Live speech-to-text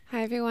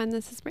Hi, everyone.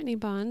 This is Brittany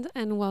Bond,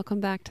 and welcome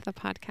back to the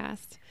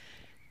podcast.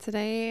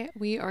 Today,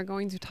 we are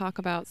going to talk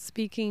about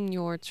speaking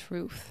your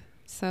truth.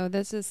 So,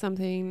 this is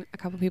something a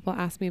couple people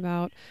ask me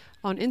about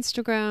on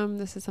Instagram.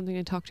 This is something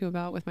I talk to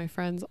about with my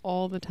friends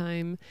all the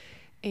time.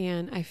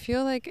 And I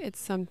feel like it's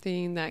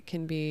something that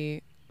can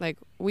be like,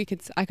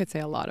 I could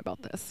say a lot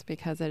about this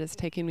because it has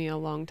taken me a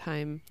long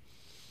time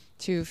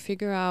to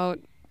figure out,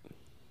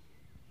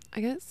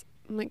 I guess,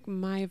 like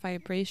my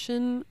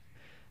vibration,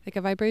 like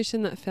a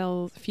vibration that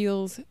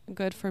feels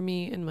good for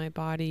me in my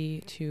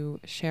body to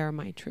share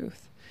my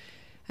truth.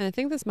 And I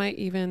think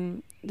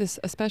this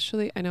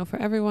especially, I know for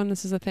everyone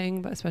this is a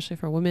thing, but especially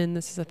for women,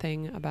 this is a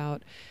thing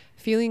about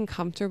feeling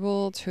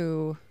comfortable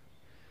to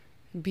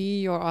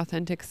be your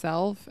authentic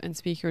self and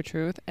speak your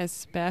truth,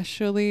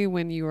 especially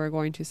when you are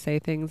going to say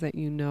things that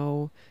you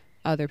know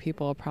other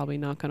people are probably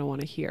not going to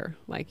want to hear.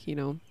 Like,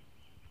 you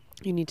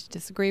need to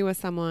disagree with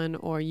someone,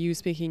 or you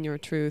speaking your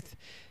truth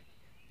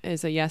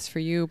is a yes for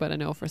you, but a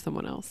no for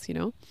someone else.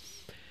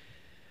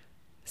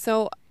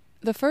 So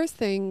the first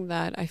thing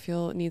that I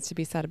feel needs to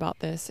be said about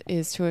this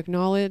is to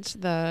acknowledge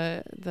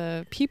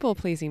the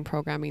people-pleasing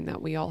programming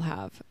that we all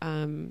have,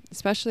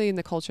 especially in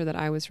the culture that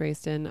I was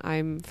raised in.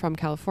 I'm from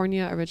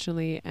California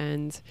originally,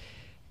 and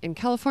in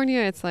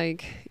California, it's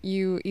like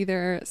you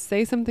either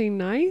say something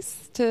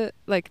nice you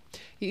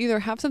either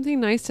have something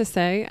nice to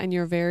say and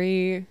you're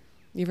very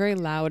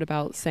loud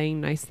about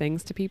saying nice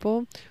things to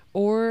people,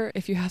 or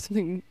if you have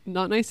something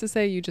not nice to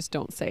say, you just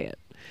don't say it.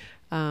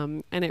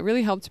 And it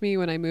really helped me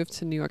when I moved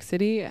to New York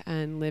City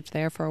and lived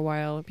there for a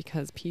while,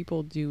 because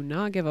people do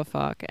not give a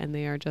fuck and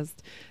they are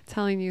just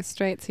telling you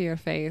straight to your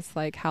face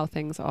like how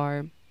things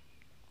are.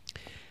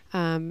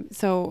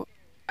 So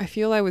I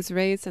feel I was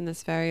raised in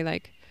this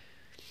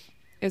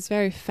it's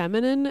very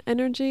feminine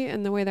energy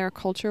in the way that our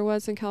culture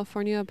was in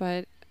California,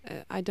 but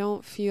I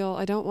don't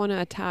want to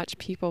attach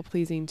people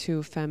pleasing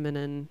to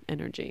feminine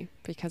energy,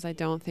 because I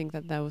don't think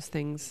that those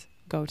things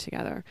go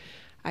together.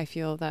 I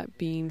feel that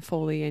being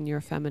fully in your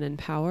feminine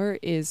power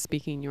is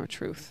speaking your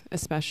truth,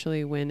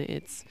 especially when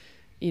it's,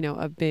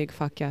 a big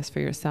fuck yes for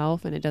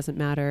yourself, and it doesn't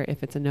matter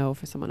if it's a no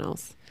for someone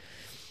else.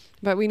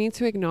 But we need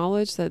to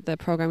acknowledge that the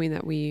programming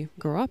that we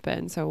grew up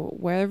in. So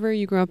wherever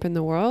you grew up in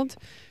the world,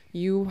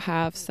 you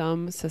have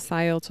some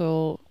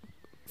societal,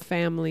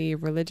 family,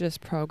 religious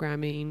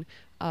programming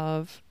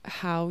of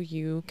how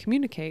you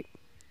communicate.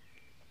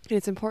 And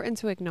it's important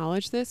to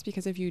acknowledge this,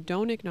 because if you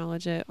don't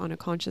acknowledge it on a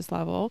conscious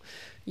level,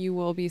 you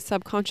will be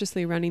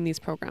subconsciously running these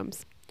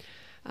programs.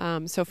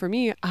 So for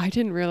me, I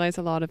didn't realize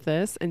a lot of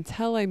this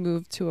until I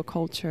moved to a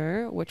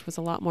culture which was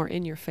a lot more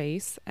in your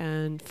face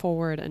and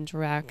forward and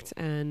direct,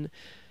 and,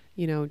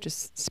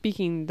 just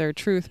speaking their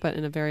truth, but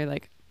in a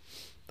very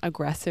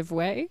aggressive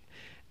way.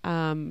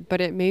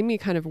 But it made me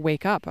kind of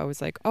wake up. I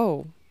was like,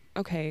 oh,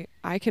 okay,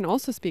 I can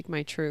also speak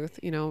my truth.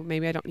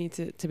 Maybe I don't need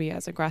to be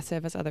as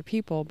aggressive as other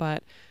people,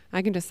 but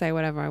I can just say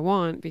whatever I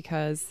want,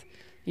 because,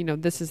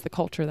 this is the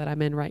culture that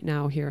I'm in right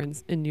now here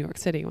in New York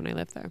City when I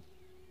live there.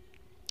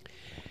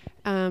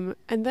 And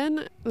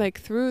then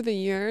through the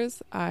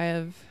years,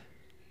 I've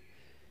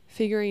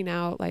figuring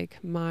out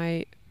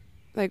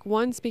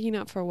speaking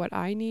up for what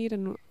I need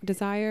and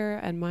desire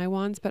and my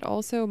wants, but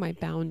also my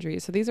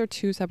boundaries. So these are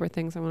two separate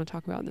things I want to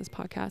talk about in this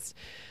podcast.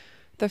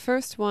 The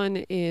first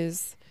one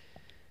is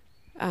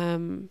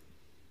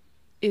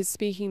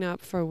speaking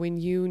up for when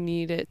you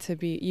need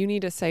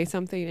to say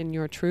something in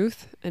your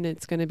truth, and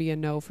it's going to be a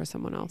no for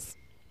someone else.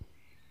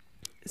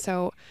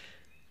 So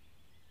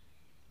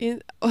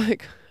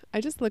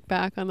I just look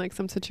back on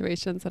some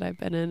situations that I've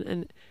been in,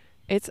 and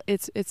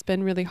it's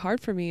been really hard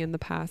for me in the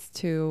past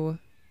to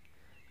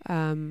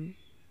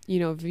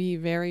be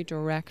very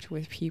direct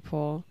with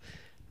people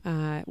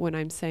when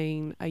I'm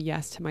saying a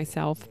yes to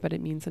myself, but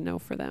it means a no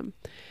for them.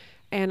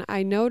 And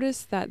I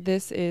noticed that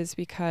this is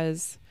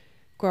because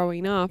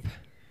growing up,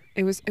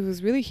 it was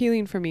really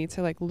healing for me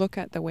to look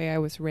at the way I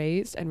was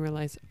raised and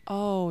realize,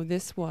 oh,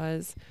 this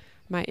was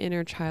my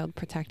inner child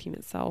protecting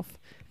itself.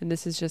 And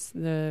this is just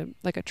a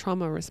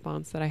trauma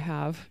response that I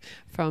have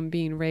from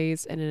being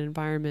raised in an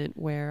environment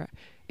where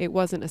it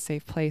wasn't a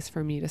safe place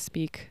for me to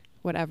speak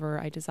whatever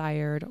I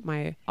desired,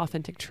 my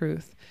authentic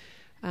truth.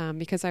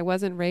 Because I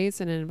wasn't raised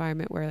in an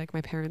environment where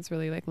my parents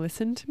really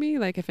listened to me.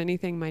 If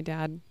anything, my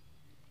dad,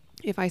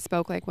 if I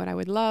spoke what I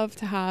would love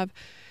to have,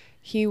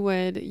 he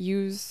would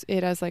use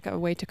it as a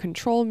way to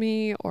control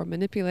me or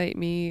manipulate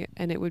me.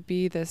 And it would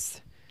be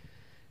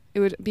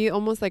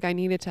almost I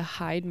needed to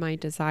hide my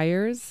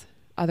desires.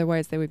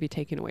 Otherwise they would be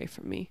taken away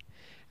from me.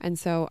 And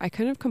so I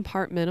kind of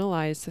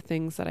compartmentalized the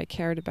things that I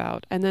cared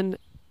about. And then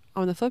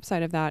on the flip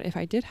side of that, if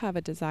I did have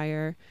a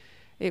desire,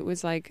 it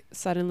was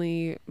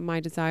suddenly my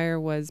desire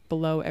was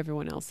below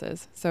everyone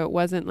else's. So it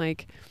wasn't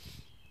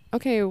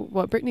okay,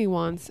 what Brittany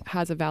wants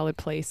has a valid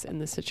place in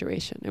this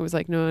situation. It was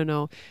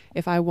no.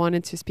 If I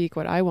wanted to speak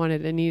what I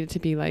wanted, it needed to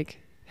be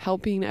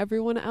helping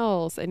everyone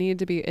else. It needed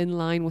to be in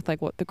line with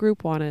what the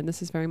group wanted. And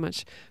this is very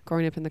much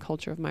growing up in the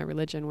culture of my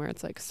religion, where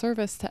it's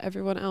service to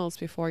everyone else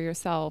before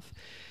yourself,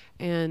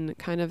 and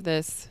kind of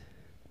this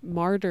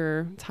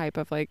martyr type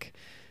of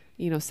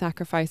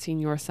sacrificing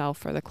yourself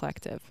for the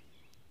collective.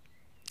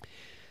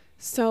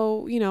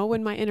 So,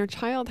 when my inner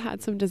child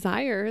had some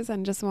desires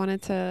and just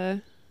wanted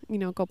to,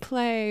 go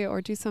play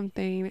or do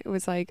something, it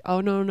was like, oh,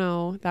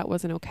 no, that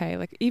wasn't okay.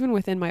 Like, even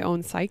within my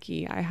own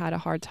psyche, I had a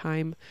hard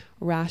time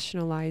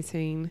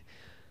rationalizing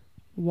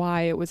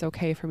why it was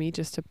okay for me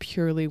just to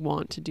purely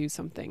want to do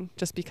something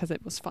just because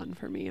it was fun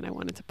for me and I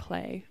wanted to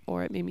play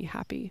or it made me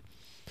happy.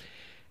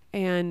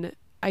 And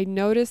I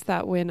noticed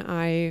that when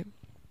I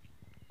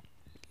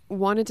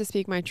wanted to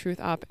speak my truth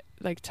up,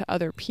 like to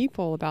other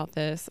people about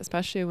this,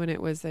 especially when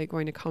it was like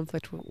going to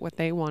conflict with what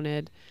they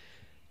wanted,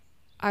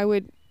 I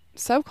would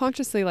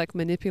subconsciously like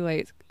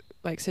manipulate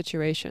like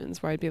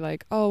situations where I'd be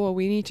like, oh, well,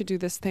 we need to do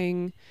this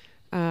thing.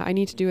 I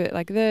need to do it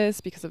like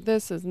this because of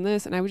this and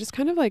this. And I would just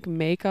kind of like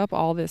make up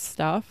all this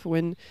stuff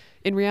when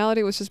in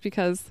reality it was just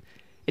because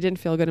it didn't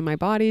feel good in my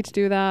body to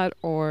do that.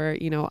 Or,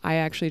 I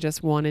actually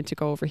just wanted to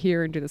go over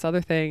here and do this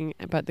other thing,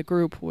 but the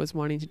group was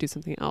wanting to do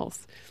something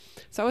else.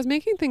 So I was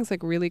making things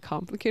like really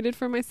complicated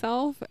for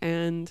myself.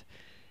 And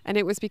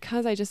it was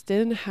because I just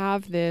didn't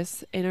have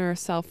this inner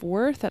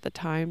self-worth at the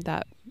time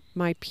that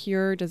my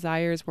pure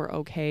desires were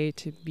okay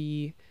to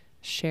be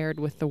shared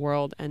with the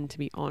world and to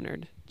be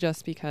honored,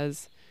 just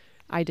because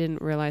I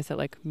didn't realize that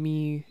like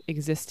me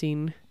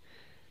existing,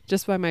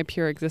 just by my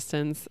pure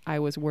existence, I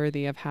was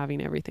worthy of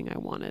having everything I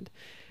wanted.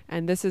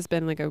 And this has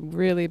been like a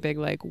really big,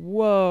 like,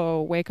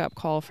 whoa, wake up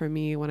call for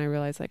me when I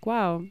realized like,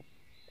 wow,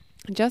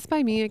 just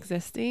by me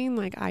existing,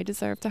 like I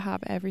deserve to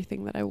have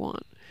everything that I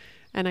want.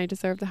 And I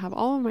deserve to have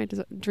all of my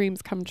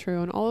dreams come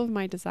true and all of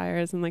my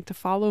desires and like to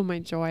follow my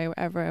joy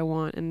wherever I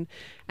want and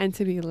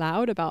to be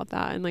loud about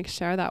that and like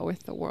share that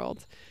with the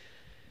world.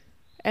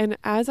 And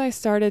as I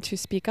started to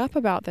speak up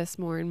about this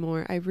more and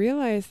more, I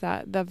realized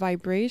that the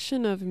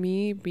vibration of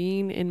me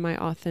being in my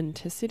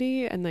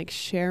authenticity and like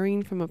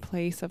sharing from a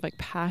place of like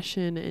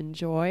passion and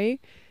joy,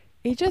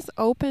 it just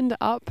opened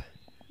up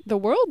the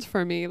world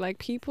for me. Like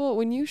people,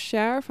 when you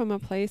share from a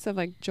place of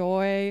like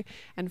joy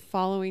and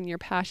following your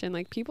passion,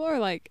 like people are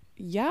like,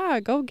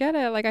 yeah, go get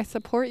it. Like I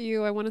support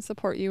you. I want to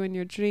support you in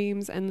your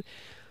dreams. And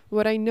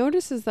what I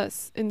noticed is that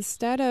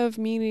instead of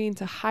me needing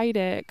to hide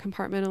it,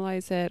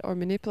 compartmentalize it, or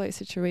manipulate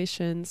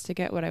situations to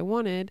get what I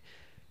wanted,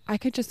 I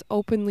could just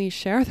openly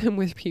share them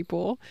with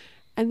people.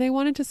 And they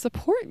wanted to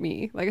support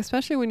me, like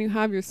especially when you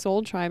have your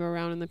soul tribe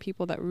around and the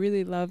people that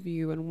really love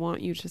you and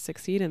want you to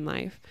succeed in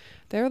life.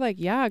 They're like,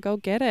 yeah, go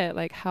get it.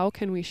 Like, how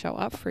can we show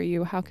up for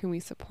you? How can we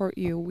support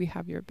you? We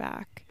have your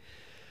back.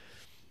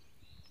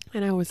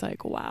 And I was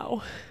like,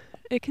 wow,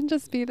 it can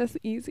just be this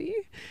easy.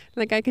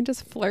 Like I can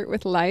just flirt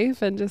with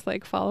life and just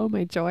like follow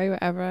my joy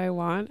wherever I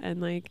want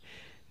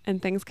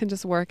and things can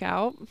just work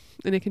out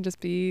and it can just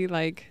be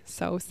like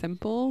so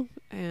simple.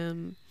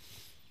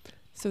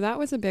 So that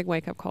was a big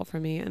wake up call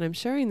for me. And I'm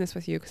sharing this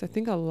with you because I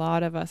think a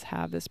lot of us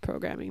have this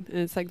programming. And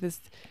it's like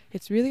this,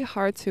 it's really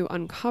hard to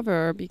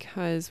uncover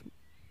because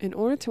in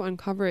order to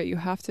uncover it, you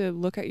have to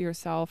look at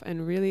yourself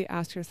and really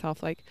ask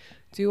yourself, like,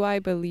 do I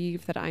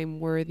believe that I'm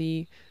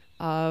worthy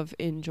of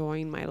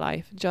enjoying my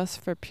life just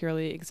for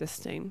purely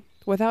existing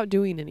without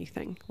doing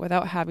anything,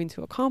 without having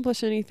to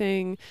accomplish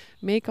anything,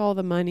 make all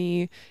the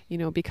money,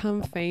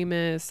 become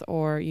famous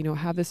or,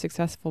 have a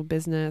successful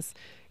business.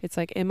 It's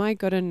like, am I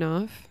good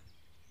enough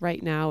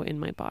right now in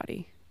my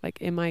body?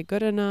 Like, am I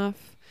good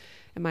enough?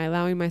 Am I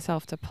allowing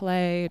myself to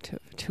play,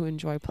 to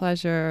enjoy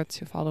pleasure,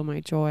 to follow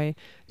my joy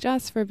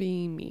just for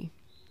being me?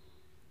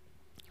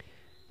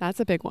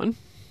 That's a big one.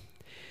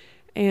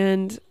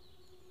 And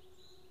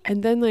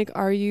then like,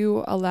 are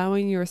you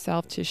allowing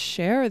yourself to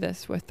share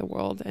this with the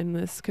world? And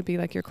this could be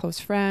like your close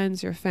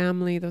friends, your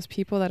family, those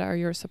people that are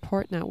your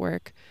support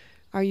network.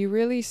 Are you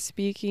really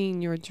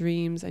speaking your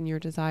dreams and your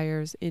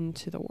desires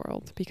into the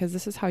world? Because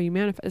this is how you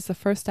manifest. It's the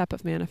first step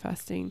of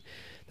manifesting.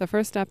 The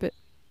first step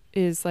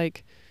is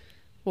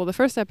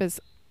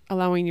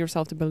allowing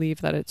yourself to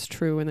believe that it's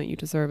true and that you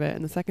deserve it.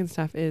 And the second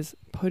step is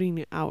putting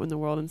it out in the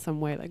world in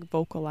some way, like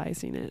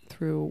vocalizing it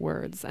through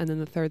words. And then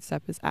the third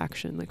step is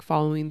action, like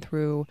following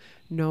through,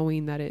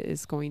 knowing that it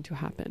is going to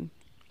happen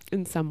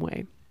in some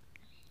way.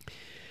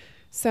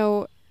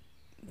 So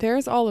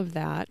there's all of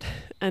that.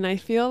 And I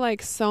feel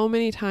like so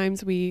many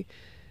times we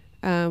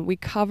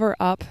cover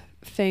up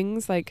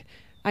things. Like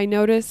I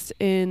noticed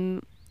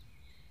so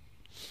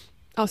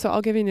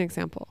I'll give you an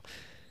example.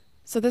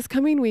 So this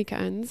coming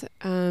weekend,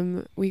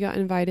 I got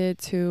invited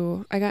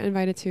to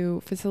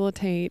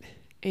facilitate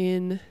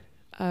in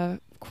a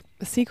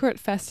secret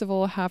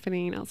festival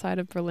happening outside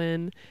of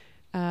Berlin,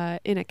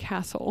 in a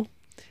castle.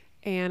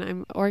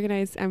 And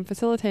I'm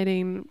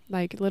facilitating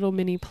like little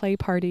mini play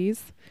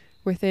parties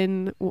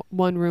within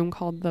one room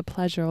called the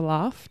Pleasure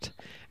Loft.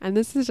 And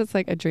this is just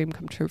like a dream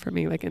come true for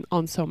me, like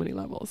on so many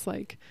levels.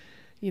 Like,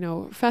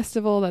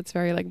 festival that's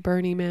very like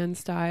Burning Man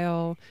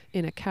style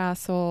in a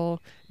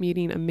castle,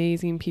 meeting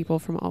amazing people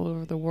from all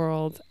over the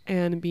world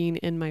and being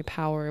in my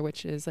power,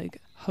 which is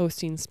like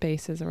hosting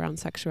spaces around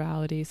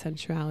sexuality,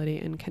 sensuality,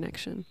 and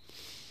connection.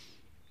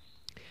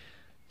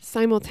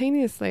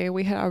 Simultaneously,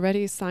 we had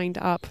already signed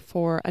up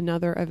for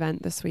another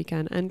event this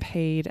weekend and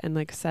paid and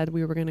like said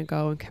we were going to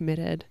go and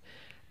committed.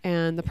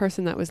 And the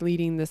person that was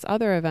leading this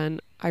other event,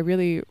 I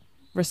really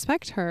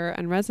respect her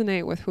and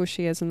resonate with who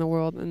she is in the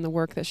world and the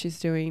work that she's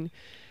doing.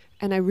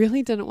 And I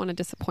really didn't want to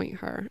disappoint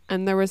her.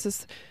 And there was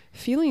this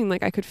feeling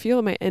like I could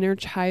feel my inner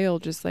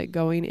child just like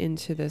going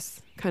into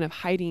this kind of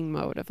hiding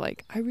mode of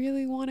like, I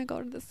really want to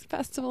go to this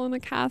festival in the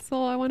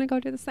castle. I want to go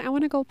do this. I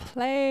want to go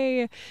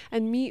play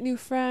and meet new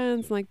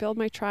friends and like build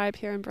my tribe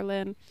here in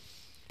Berlin.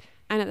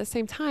 And at the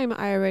same time,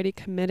 I already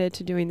committed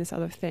to doing this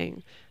other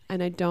thing.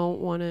 And I don't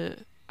want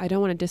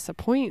to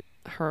disappoint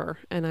her.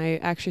 And I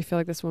actually feel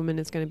like this woman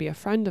is going to be a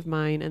friend of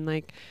mine. And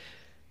like,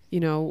 you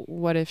know,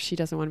 what if she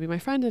doesn't want to be my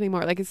friend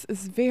anymore? Like it's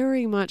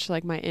very much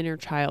like my inner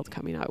child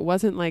coming out. It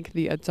wasn't like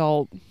the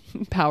adult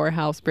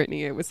powerhouse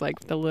Brittany. It was like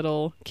the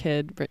little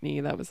kid Brittany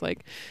that was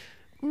like,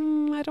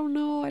 I don't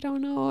know.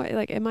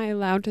 Like, am I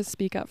allowed to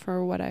speak up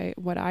for what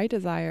I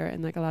desire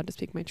and like allowed to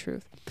speak my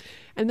truth?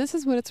 And this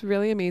is what it's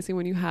really amazing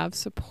when you have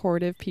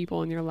supportive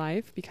people in your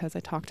life, because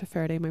I talked to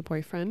Faraday, my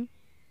boyfriend,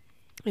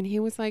 and he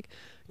was like,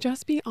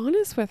 just be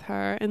honest with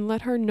her and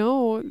let her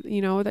know,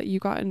 you know, that you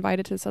got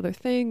invited to this other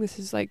thing. This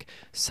is like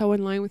so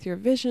in line with your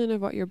vision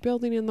of what you're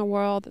building in the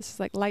world. This is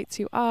like lights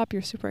you up.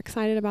 You're super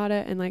excited about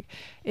it. And like,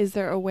 is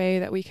there a way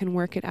that we can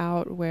work it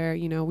out where,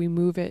 you know, we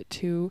move it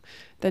to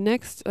the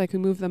next, like we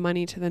move the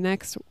money to the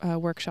next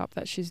workshop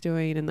that she's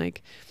doing. And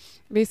like,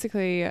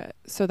 basically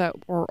so that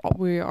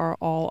we are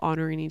all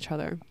honoring each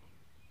other.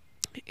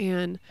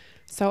 And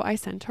so I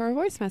sent her a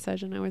voice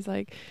message and I was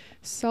like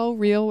so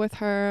real with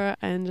her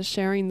and just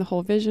sharing the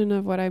whole vision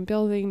of what I'm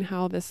building,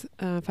 how this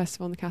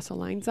festival in the castle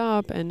lines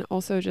up, and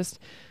also just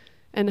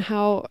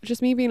how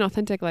just me being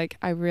authentic, like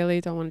I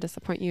really don't want to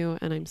disappoint you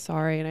and I'm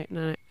sorry,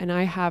 and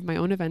I have my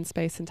own event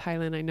space in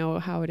Thailand. I know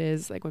how it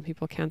is like when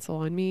people cancel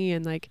on me,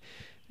 and like,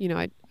 you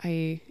know,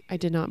 I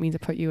did not mean to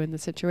put you in the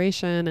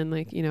situation, and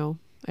like, you know,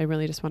 I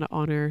really just want to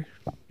honor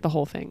the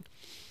whole thing.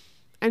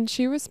 And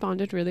she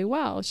responded really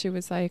well. She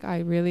was like, I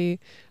really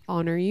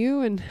honor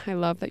you and I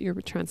love that you're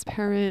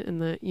transparent, and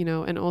that, you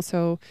know, and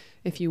also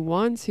if you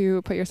want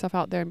to put yourself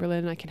out there in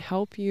Berlin, I can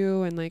help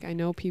you. And like, I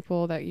know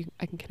people that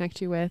I can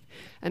connect you with.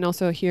 And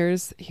also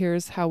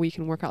here's how we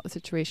can work out the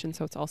situation.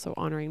 So it's also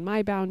honoring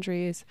my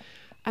boundaries.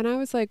 And I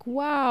was like,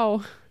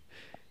 wow,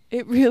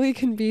 it really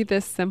can be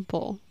this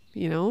simple,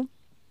 you know?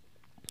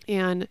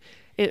 And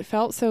it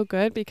felt so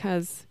good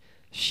because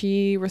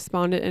she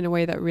responded in a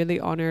way that really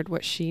honored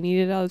what she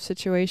needed out of the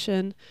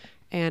situation.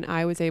 And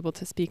I was able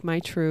to speak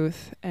my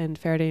truth, and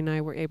Faraday and I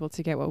were able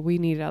to get what we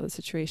needed out of the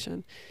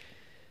situation.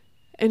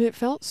 And it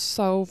felt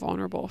so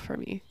vulnerable for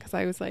me because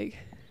I was like,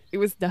 it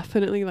was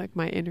definitely like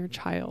my inner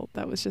child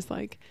that was just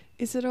like,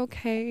 is it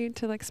okay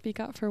to like speak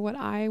up for what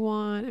I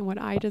want and what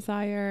I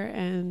desire?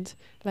 And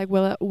like,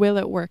 will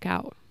it work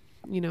out,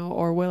 you know,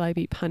 or will I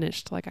be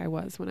punished like I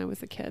was when I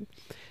was a kid?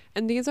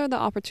 And these are the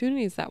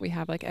opportunities that we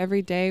have. Like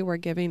every day we're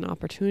giving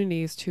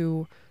opportunities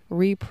to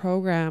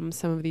reprogram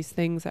some of these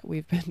things that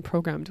we've been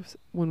programmed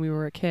when we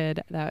were a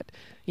kid that,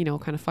 you know,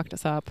 kind of fucked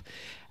us up.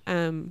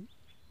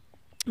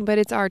 But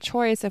it's our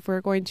choice if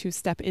we're going to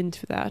step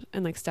into that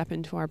and like step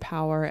into our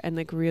power and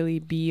like really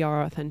be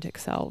our authentic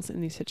selves in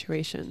these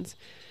situations.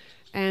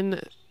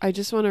 And I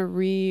just want to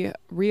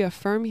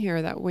reaffirm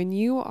here that when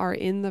you are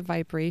in the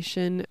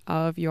vibration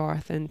of your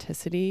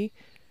authenticity,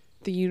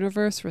 the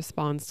universe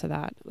responds to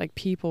that. Like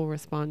people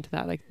respond to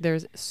that. Like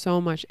there's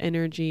so much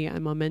energy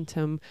and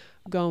momentum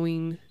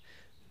going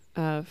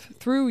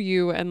through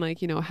you, and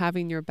like, you know,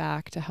 having your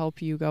back to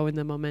help you go in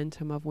the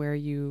momentum of where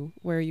you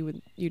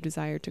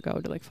desire to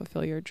go to like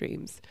fulfill your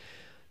dreams.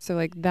 So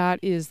like that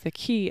is the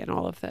key in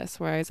all of this.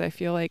 Whereas I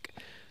feel like,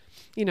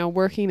 you know,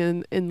 working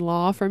in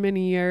law for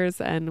many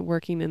years and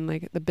working in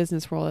like the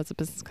business world as a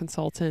business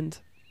consultant,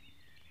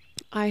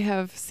 I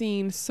have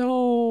seen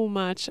so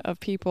much of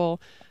people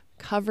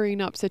covering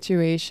up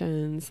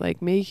situations, like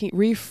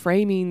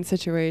reframing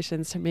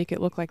situations to make it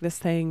look like this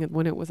thing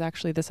when it was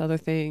actually this other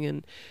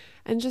thing,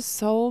 and just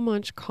so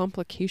much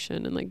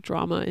complication and like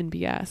drama and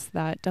BS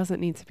that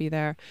doesn't need to be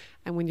there.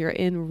 And when you're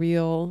in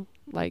real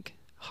like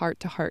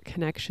heart-to-heart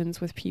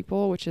connections with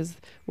people, which is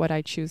what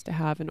I choose to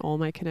have in all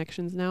my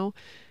connections now,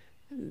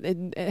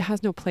 it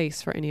has no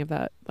place for any of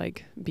that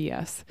like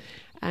BS.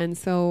 And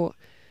so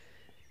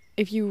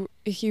if you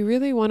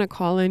really want to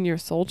call in your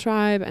soul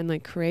tribe and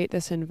like create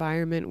this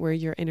environment where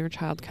your inner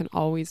child can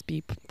always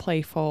be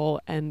playful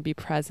and be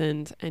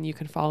present and you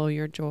can follow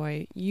your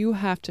joy, you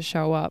have to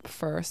show up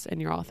first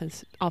in your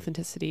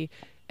authenticity,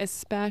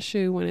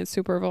 especially when it's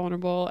super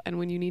vulnerable and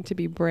when you need to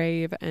be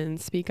brave and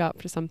speak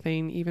up to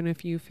something, even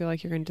if you feel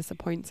like you're going to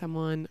disappoint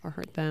someone or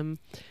hurt them.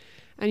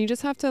 And you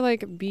just have to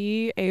like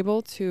be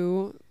able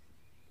to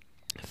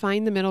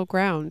find the middle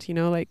ground, you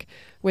know, like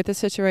with the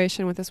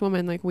situation with this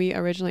woman, like we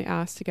originally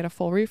asked to get a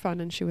full refund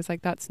and she was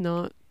like, that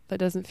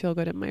doesn't feel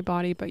good in my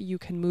body, but you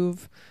can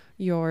move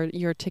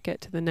your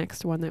ticket to the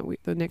next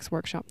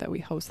workshop that we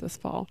host this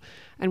fall.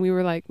 And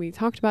we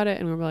talked about it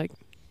and we were like,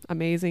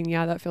 amazing.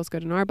 Yeah, that feels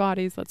good in our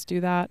bodies. Let's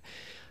do that.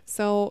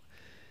 So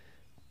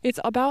it's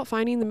about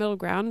finding the middle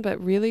ground,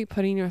 but really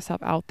putting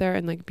yourself out there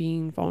and like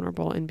being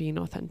vulnerable and being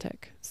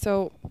authentic.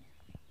 So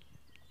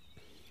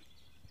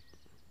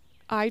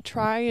I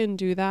try and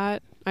do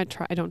that. I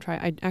don't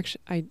try.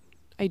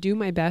 I do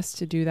my best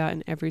to do that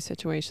in every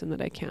situation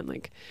that I can.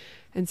 Like,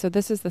 and so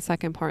this is the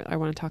second part I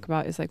want to talk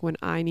about, is like when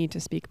I need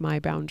to speak my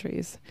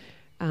boundaries.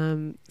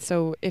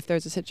 So if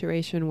there's a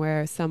situation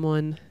where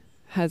someone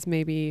has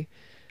maybe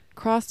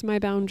crossed my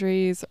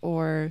boundaries,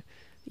 or,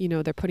 you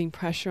know, they're putting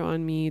pressure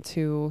on me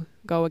to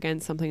go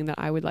against something that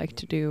I would like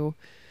to do,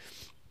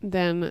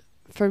 then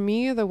for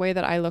me, the way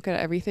that I look at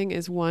everything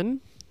is, one,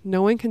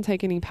 no one can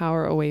take any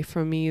power away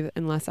from me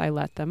unless I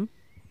let them.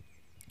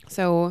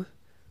 So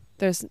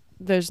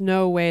there's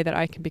no way that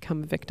I can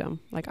become a victim.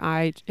 Like,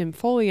 I am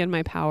fully in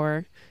my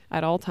power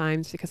at all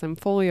times because I'm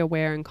fully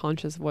aware and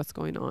conscious of what's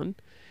going on.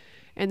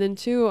 And then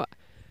two,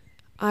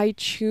 I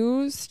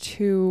choose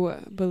to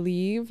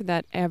believe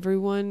that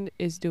everyone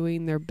is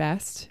doing their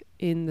best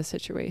in the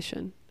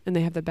situation and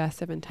they have the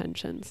best of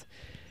intentions.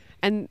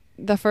 And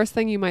the first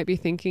thing you might be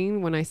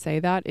thinking when I say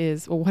that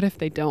is, well, what if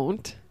they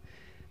don't?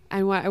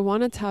 And what I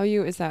want to tell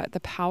you is that the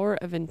power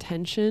of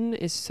intention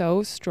is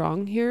so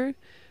strong here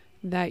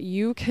that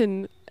you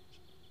can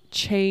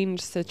change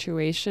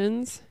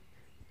situations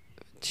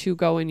to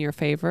go in your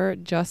favor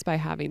just by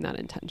having that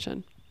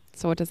intention.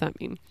 So what does that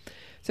mean?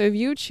 So if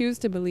you choose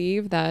to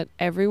believe that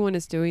everyone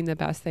is doing the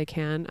best they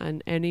can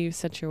in any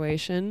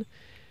situation,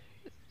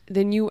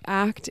 then you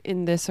act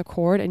in this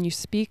accord and you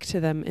speak to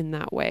them in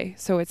that way.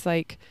 So it's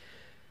like,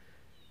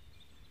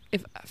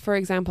 if, for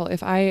example,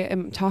 if I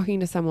am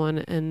talking to someone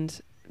and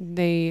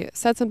they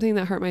said something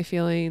that hurt my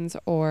feelings,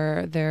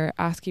 or they're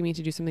asking me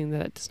to do something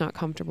that's not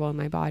comfortable in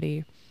my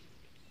body,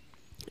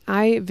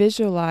 I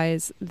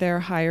visualize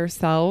their higher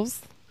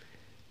selves,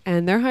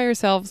 and their higher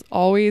selves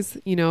always,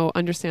 you know,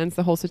 understands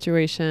the whole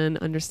situation,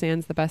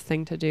 understands the best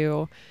thing to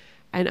do.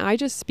 And I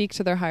just speak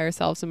to their higher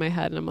selves in my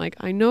head. And I'm like,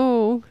 I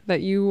know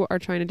that you are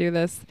trying to do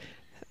this.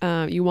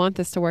 You want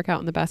this to work out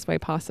in the best way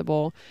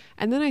possible.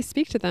 And then I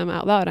speak to them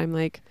out loud. I'm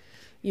like,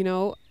 you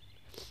know,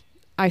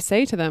 I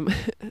say to them,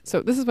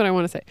 so this is what I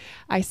want to say.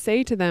 I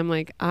say to them,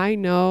 like, I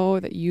know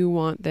that you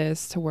want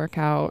this to work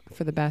out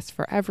for the best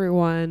for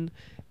everyone.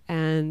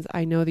 And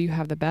I know that you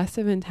have the best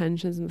of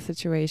intentions in the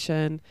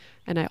situation.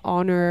 And I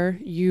honor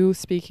you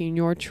speaking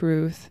your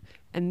truth.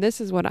 And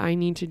this is what I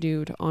need to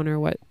do to honor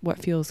what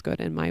feels good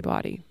in my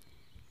body.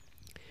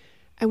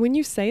 And when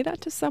you say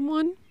that to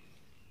someone,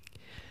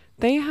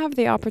 they have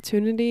the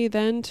opportunity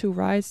then to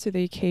rise to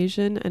the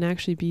occasion and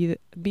actually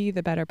be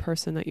the better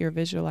person that you're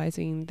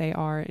visualizing they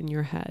are in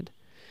your head.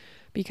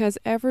 Because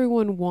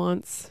everyone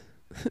wants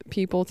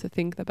people to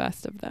think the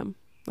best of them.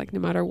 Like, no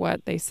matter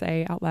what they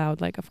say out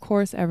loud, like, of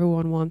course,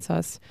 everyone wants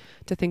us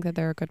to think that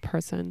they're a good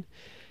person.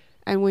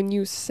 And when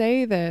you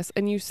say this,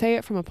 and you say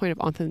it from a point of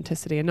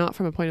authenticity and not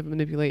from a point of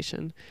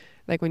manipulation,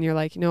 like when you're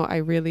like, you know, I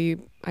really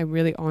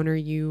honor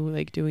you,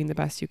 like, doing the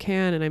best you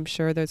can. And I'm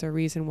sure there's a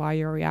reason why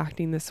you're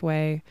reacting this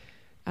way.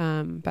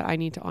 But I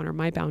need to honor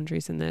my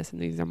boundaries in this.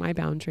 And these are my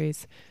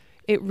boundaries.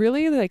 It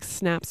really like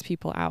snaps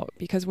people out,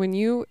 because when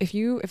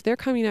if they're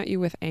coming at you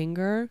with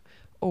anger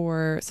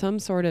or some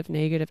sort of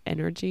negative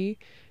energy,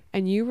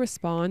 and you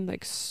respond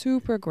like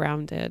super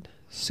grounded,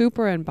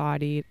 super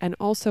embodied, and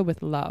also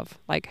with love.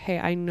 Like, hey,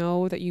 I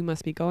know that you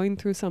must be going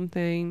through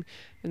something,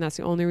 and that's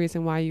the only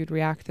reason why you'd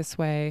react this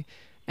way.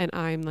 And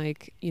I'm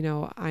like, you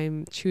know,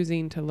 I'm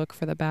choosing to look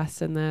for the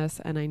best in this.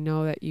 And I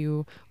know that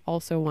you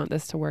also want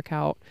this to work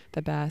out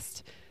the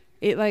best.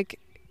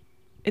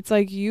 It's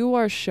like you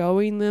are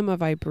showing them a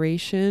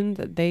vibration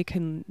that they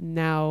can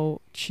now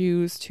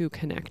choose to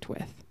connect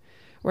with.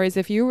 Whereas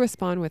if you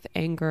respond with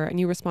anger and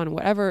you respond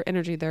whatever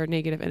energy, their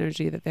negative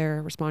energy that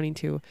they're responding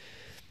to,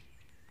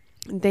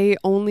 they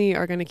only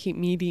are going to keep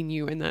meeting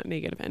you in that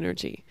negative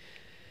energy.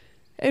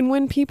 And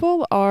when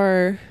people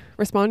are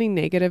responding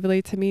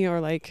negatively to me, or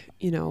like,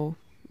 you know,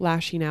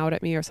 lashing out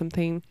at me or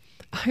something,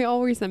 I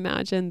always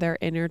imagine their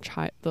inner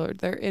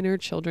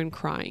children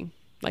crying.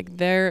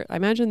 Like, I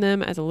imagine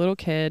them as a little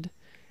kid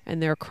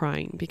and they're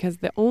crying, because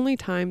the only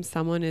time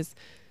someone is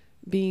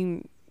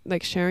being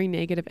like sharing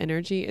negative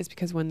energy is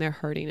because when they're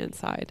hurting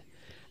inside.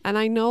 And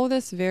I know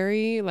this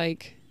very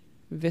like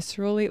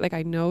viscerally, like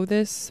I know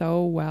this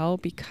so well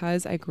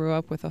because I grew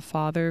up with a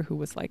father who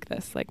was like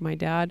this. Like, my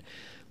dad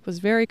was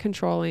very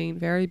controlling,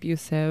 very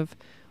abusive,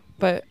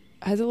 but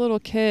as a little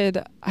kid,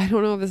 I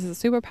don't know if this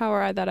is a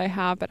superpower that I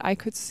have, but I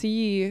could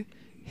see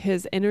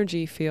his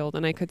energy field,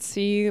 and I could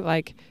see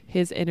like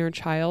his inner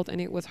child, and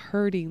it was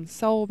hurting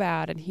so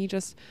bad, and he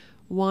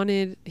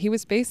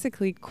was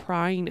basically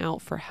crying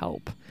out for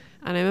help.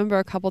 And I remember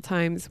a couple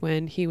times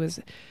when he was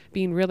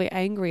being really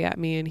angry at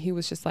me, and he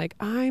was just like,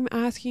 I'm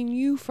asking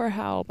you for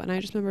help. And I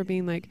just remember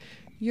being like,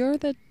 you're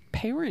the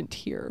parent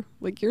here.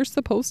 Like, you're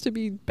supposed to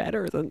be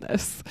better than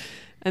this.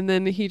 And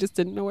then he just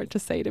didn't know what to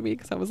say to me,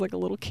 because I was like a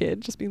little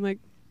kid just being like,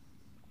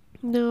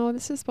 no,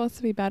 this is supposed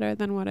to be better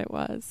than what it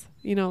was.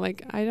 You know,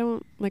 like,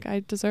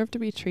 I deserve to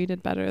be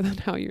treated better than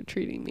how you're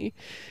treating me.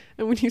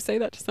 And when you say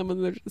that to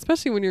someone,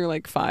 especially when you're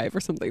like 5 or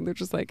something, they're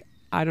just like,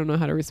 I don't know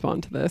how to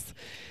respond to this.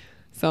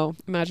 So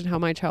imagine how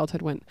my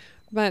childhood went.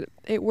 But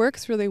it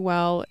works really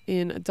well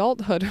in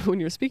adulthood when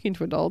you're speaking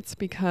to adults,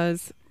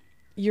 because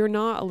you're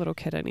not a little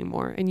kid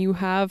anymore and you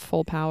have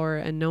full power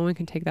and no one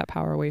can take that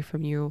power away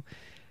from you.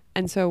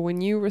 And so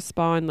when you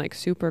respond like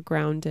super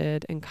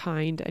grounded and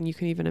kind, and you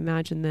can even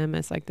imagine them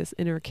as like this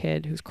inner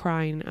kid who's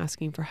crying and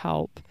asking for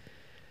help,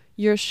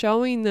 you're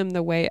showing them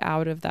the way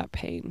out of that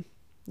pain.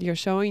 You're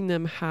showing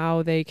them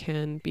how they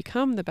can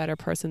become the better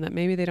person that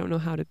maybe they don't know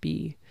how to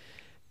be,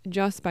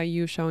 just by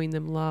you showing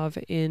them love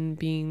in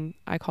being,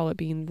 I call it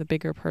being the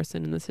bigger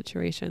person in the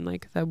situation,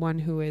 like the one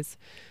who is,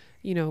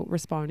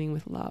 responding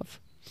with love.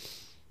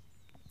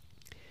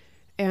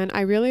 And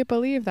I really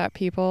believe that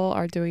people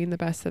are doing the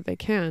best that they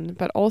can,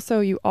 but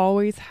also you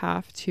always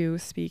have to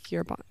speak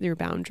your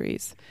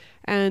boundaries.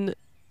 And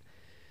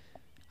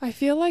I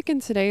feel like in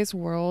today's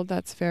world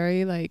that's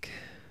very like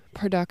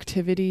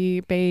productivity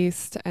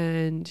based,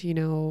 and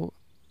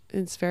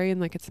it's very in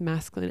like its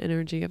masculine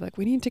energy of like,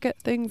 we need to get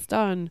things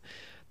done.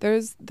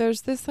 There's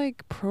this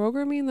like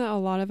programming that a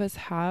lot of us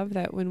have,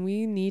 that when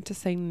we need to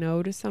say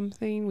no to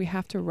something, we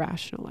have to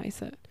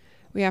rationalize it.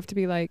 We have to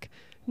be like,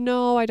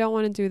 no, I don't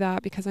want to do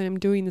that because I am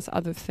doing this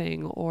other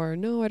thing, or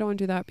no, I don't want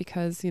to do that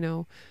because,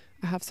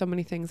 I have so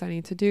many things I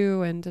need to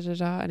do, and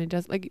and it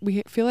does, like,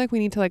 we feel like we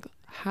need to like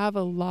have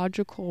a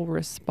logical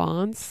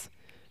response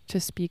to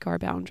speak our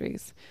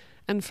boundaries.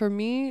 And for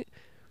me,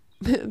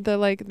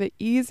 the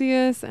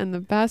easiest and the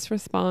best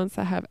response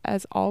that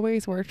has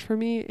always worked for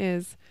me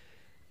is,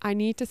 I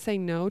need to say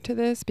no to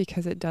this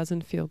because it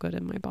doesn't feel good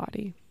in my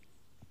body.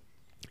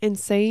 And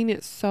saying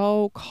it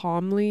so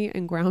calmly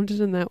and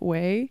grounded in that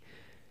way,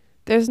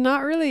 there's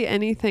not really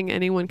anything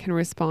anyone can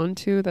respond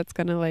to that's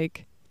going to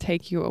like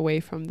take you away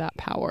from that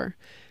power.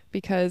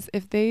 Because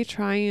if they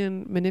try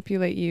and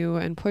manipulate you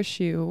and push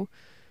you,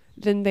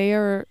 then they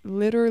are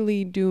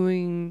literally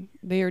doing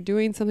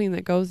something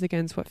that goes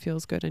against what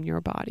feels good in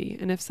your body.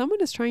 And if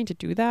someone is trying to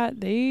do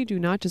that, they do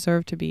not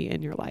deserve to be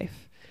in your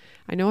life.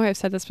 I know I've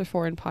said this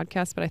before in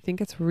podcasts, but I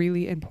think it's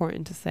really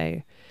important to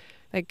say,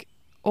 like,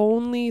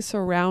 only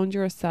surround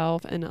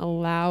yourself and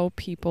allow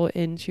people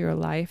into your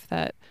life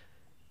that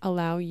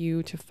allow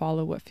you to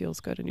follow what feels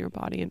good in your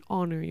body and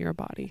honor your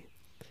body.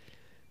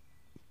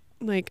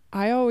 Like,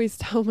 I always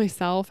tell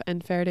myself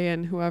and Ferde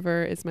and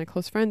whoever is my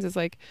close friends is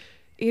like,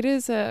 it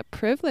is a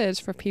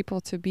privilege for people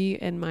to be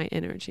in my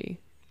energy.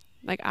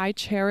 Like, I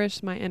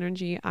cherish my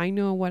energy. I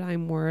know what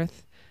I'm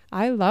worth.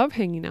 I love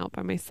hanging out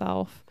by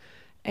myself.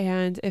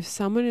 And if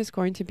someone is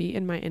going to be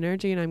in my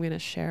energy and I'm going to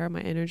share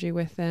my energy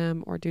with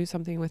them or do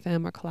something with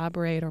them or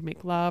collaborate or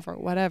make love or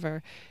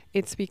whatever,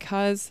 it's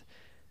because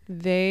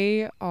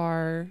they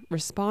are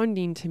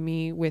responding to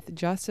me with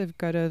just as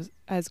good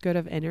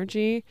of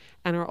energy,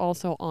 and are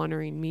also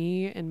honoring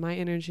me and my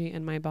energy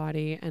and my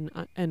body,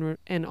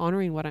 and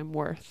honoring what I'm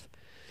worth.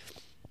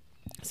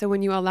 So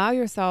when you allow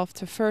yourself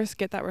to first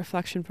get that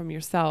reflection from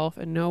yourself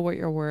and know what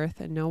you're worth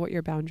and know what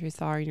your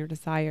boundaries are and your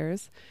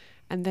desires,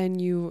 and then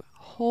you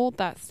hold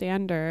that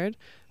standard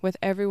with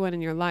everyone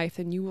in your life,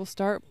 then you will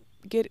start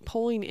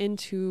pulling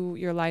into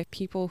your life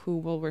people who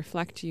will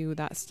reflect you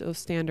those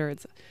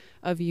standards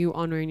of you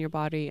honoring your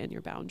body and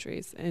your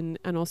boundaries, and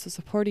also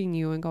supporting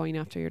you and going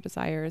after your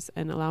desires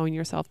and allowing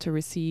yourself to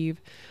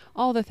receive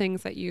all the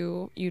things that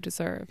you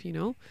deserve,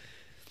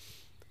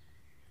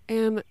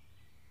 And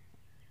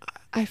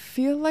I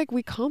feel like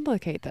we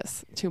complicate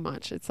this too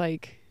much. It's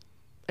like,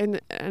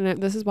 and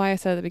this is why I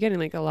said at the beginning,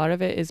 like, a lot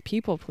of it is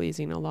people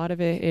pleasing. A lot of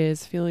it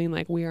is feeling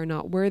like we are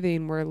not worthy,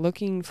 and we're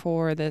looking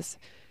for this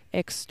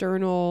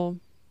external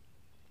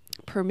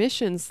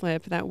permission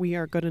slip that we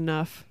are good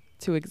enough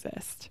to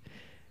exist.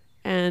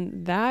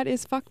 And that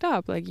is fucked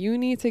up. Like, you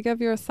need to give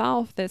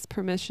yourself this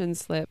permission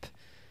slip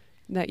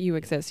that you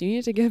exist. You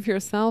need to give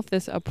yourself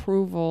this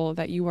approval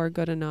that you are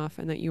good enough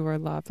and that you are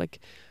loved. Like,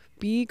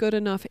 be good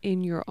enough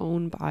in your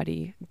own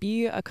body.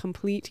 Be a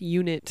complete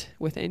unit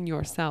within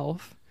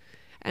yourself,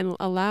 and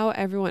allow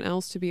everyone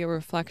else to be a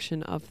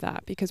reflection of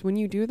that. Because when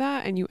you do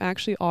that and you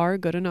actually are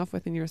good enough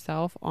within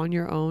yourself on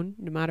your own,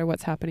 no matter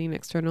what's happening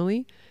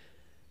externally,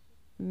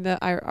 the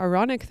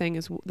ironic thing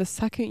is, the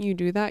second you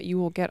do that, you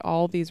will get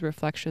all these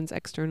reflections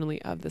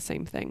externally of the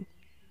same thing.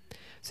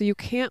 So you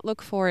can't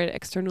look for it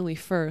externally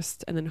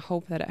first and then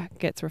hope that it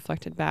gets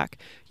reflected back.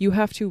 You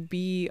have to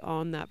be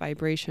on that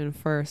vibration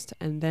first,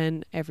 and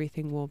then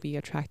everything will be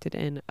attracted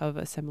in of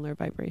a similar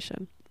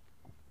vibration.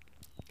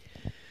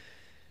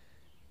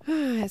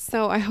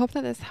 So I hope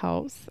that this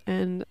helps.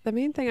 And the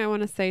main thing I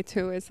want to say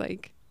too is,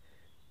 like,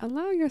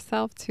 allow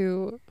yourself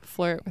to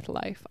flirt with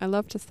life. I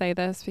love to say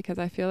this because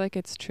I feel like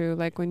it's true.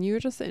 Like, when you're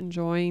just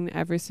enjoying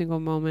every single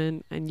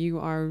moment and you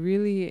are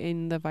really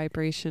in the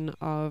vibration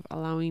of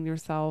allowing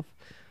yourself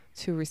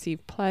to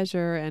receive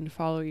pleasure and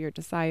follow your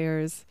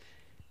desires,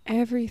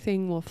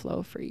 everything will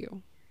flow for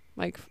you.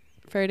 Like,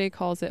 Ferde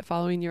calls it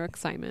following your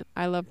excitement.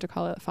 I love to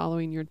call it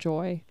following your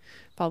joy,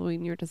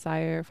 following your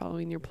desire,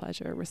 following your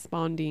pleasure,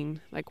 responding,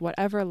 like,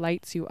 whatever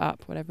lights you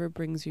up, whatever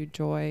brings you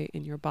joy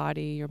in your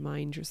body, your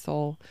mind, your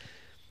soul.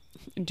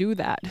 Do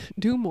that.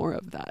 Do more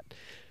of that.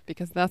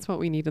 because that's what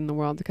we need in the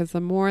world. Because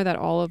the more that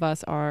all of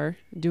us are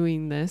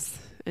doing this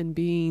and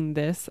being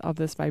this, of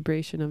this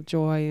vibration of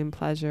joy and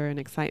pleasure and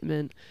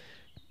excitement,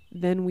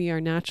 then we are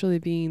naturally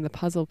being the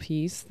puzzle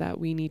piece that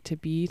we need to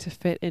be to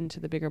fit into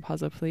the bigger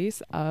puzzle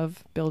piece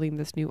of building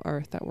this new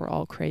earth that we're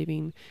all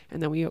craving,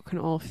 and that we can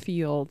all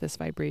feel this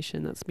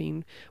vibration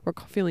we're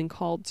feeling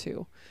called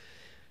to.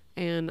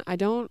 And I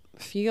don't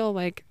feel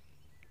like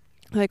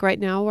right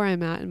now where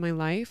I'm at in my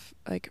life,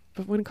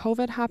 but when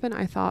COVID happened,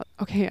 I thought,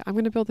 okay, I'm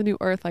going to build a new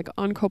earth,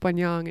 on Koh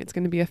Phangan. It's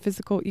going to be a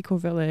physical eco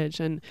village,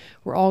 and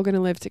we're all going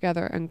to live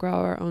together and grow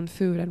our own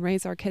food and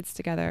raise our kids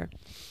together.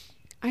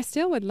 I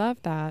still would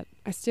love that.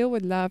 I still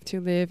would love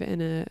to live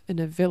in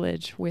a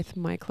village with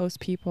my close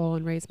people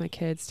and raise my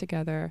kids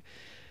together,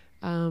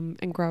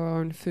 and grow our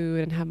own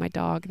food and have my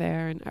dog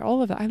there and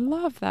all of that. I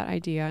love that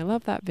idea. I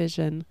love that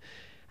vision.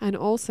 And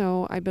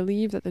also, I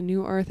believe that the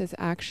new earth is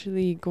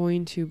actually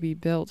going to be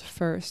built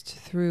first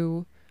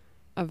through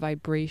a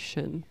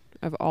vibration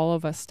of all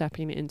of us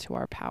stepping into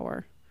our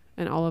power,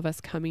 and all of us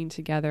coming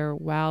together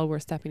while we're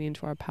stepping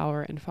into our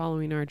power and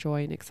following our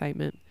joy and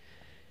excitement.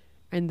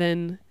 And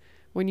then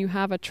when you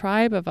have a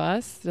tribe of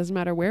us, doesn't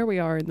matter where we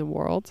are in the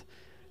world,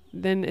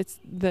 then it's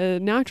the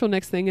natural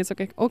next thing is,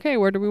 okay,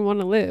 where do we want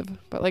to live?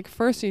 But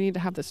first you need to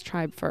have this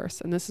tribe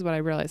first. And this is what I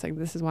realized,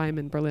 this is why I'm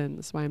in Berlin.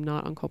 This is why I'm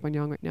not on Koh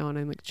Phangan right now. And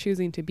I'm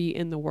choosing to be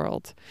in the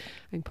world.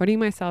 I'm putting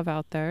myself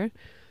out there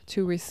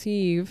to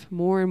receive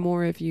more and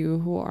more of you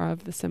who are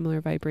of the similar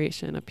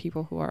vibration, of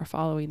people who are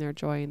following their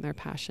joy and their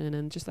passion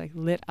and just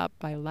lit up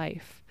by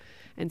life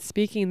and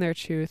speaking their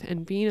truth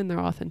and being in their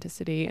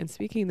authenticity and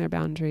speaking their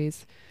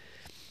boundaries.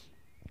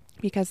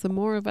 Because the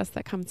more of us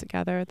that come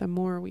together, the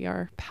more we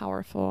are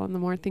powerful, and the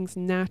more things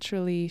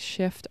naturally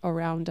shift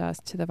around us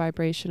to the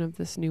vibration of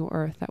this new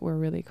earth that we're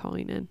really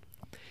calling in.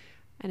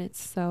 And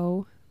it's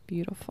so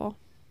beautiful.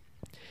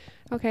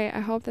 Okay,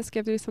 I hope this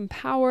gives you some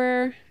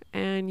power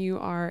and you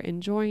are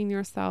enjoying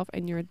yourself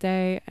and your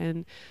day.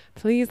 And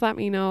please let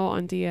me know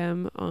on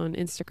DM on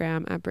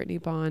Instagram at Brittany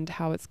Bond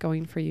how it's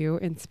going for you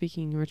in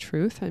speaking your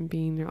truth and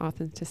being your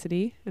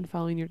authenticity and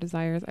following your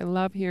desires. I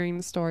love hearing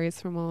the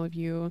stories from all of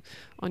you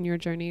on your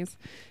journeys.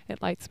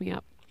 It lights me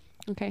up.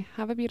 Okay,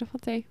 have a beautiful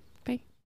day.